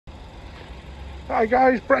Hi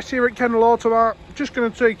guys, Brett here at Kendal Automart. Just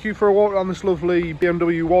going to take you for a walk around this lovely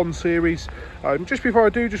BMW 1 Series. Just before I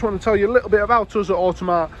do, just want to tell you a little bit about us at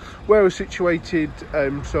Automart, where we're situated.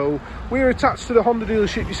 So we're attached to the Honda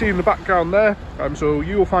dealership you see in the background there. So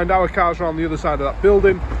you will find our cars around the other side of that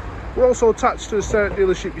building. We're also attached to the Seat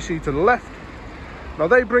dealership you see to the left. Now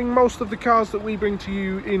they bring most of the cars that we bring to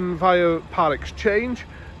you in via part exchange.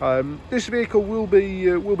 This vehicle will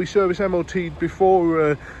be service MOT'd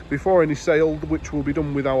before any sale, which will be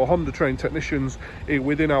done with our Honda trained technicians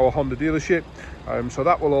within our Honda dealership. So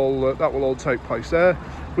that will all take place there.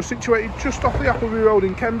 We're situated just off the Appleby Road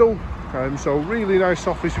in Kendal. So really nice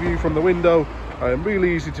office view from the window.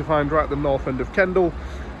 Really easy to find right at the north end of Kendal.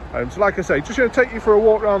 So like I say, just going to take you for a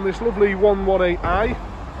walk around this lovely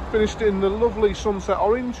 118i, finished in the lovely sunset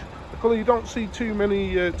orange, a colour you don't see too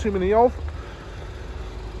many of.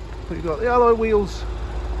 You've got the alloy wheels,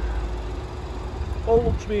 all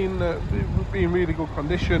looks to be in really good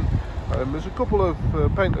condition. There's a couple of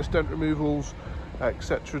paint and dent removals,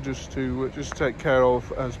 etc., just to take care of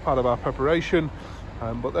as part of our preparation,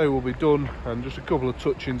 but they will be done, and just a couple of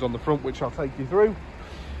touch-ins on the front which I'll take you through.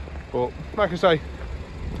 But like I say,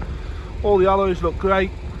 all the alloys look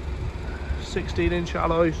great, 16-inch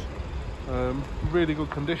alloys, really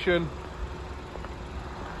good condition.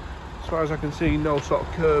 As far as I can see, no sort of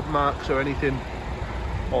curb marks or anything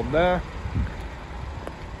on there.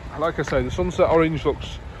 Like I say, the sunset orange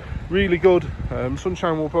looks really good.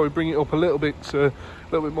 Sunshine will probably bring it up a little bit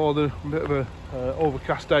more than a bit of a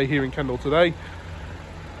overcast day here in Kendal today.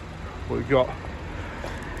 We've got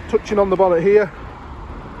touching on the bonnet here,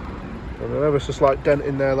 and an ever so slight dent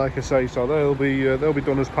in there, like I say. So they'll be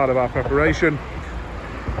done as part of our preparation.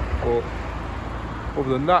 But other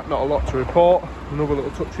than that, not a lot to report. Another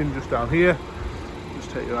little touch in just down here.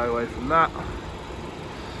 Just take your eye away from that.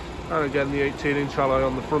 And again, the 18-inch alloy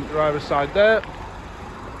on the front driver's side there.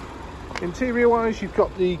 Interior wise, you've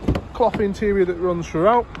got the cloth interior that runs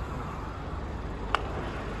throughout.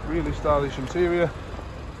 Really stylish interior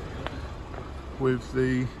with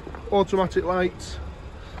the automatic lights,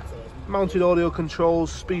 mounted audio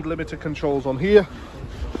controls, speed limiter controls on here.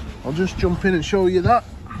 I'll just jump in and show you that.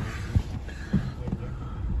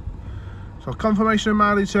 So confirmation of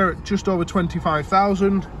mileage there at just over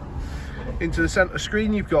 25,000. Into the centre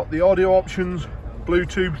screen you've got the audio options,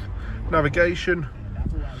 Bluetooth, navigation.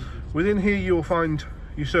 Within here you'll find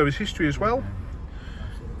your service history as well,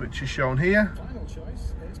 which is shown here.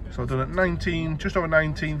 So done at just over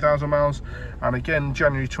 19,000 miles, and again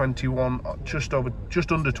January 21, just under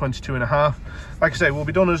 22.5. Like I say, will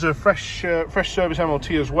be done as a fresh service MOT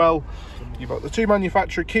as well. You've got the 2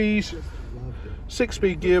 manufacturer keys,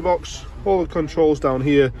 6-speed gearbox, all the controls down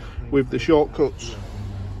here with the shortcuts.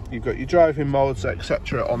 You've got your driving modes,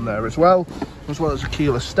 etc. on there as well as a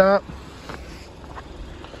keyless start.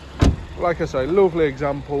 Like I say, lovely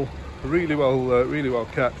example, really well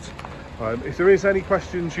kept. If there is any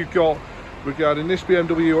questions you've got regarding this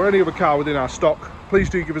BMW or any other car within our stock, please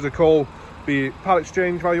do give us a call, be it part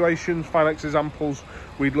exchange valuations, finance examples.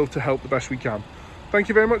 We'd love to help the best we can. Thank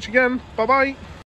you very much again. Bye bye.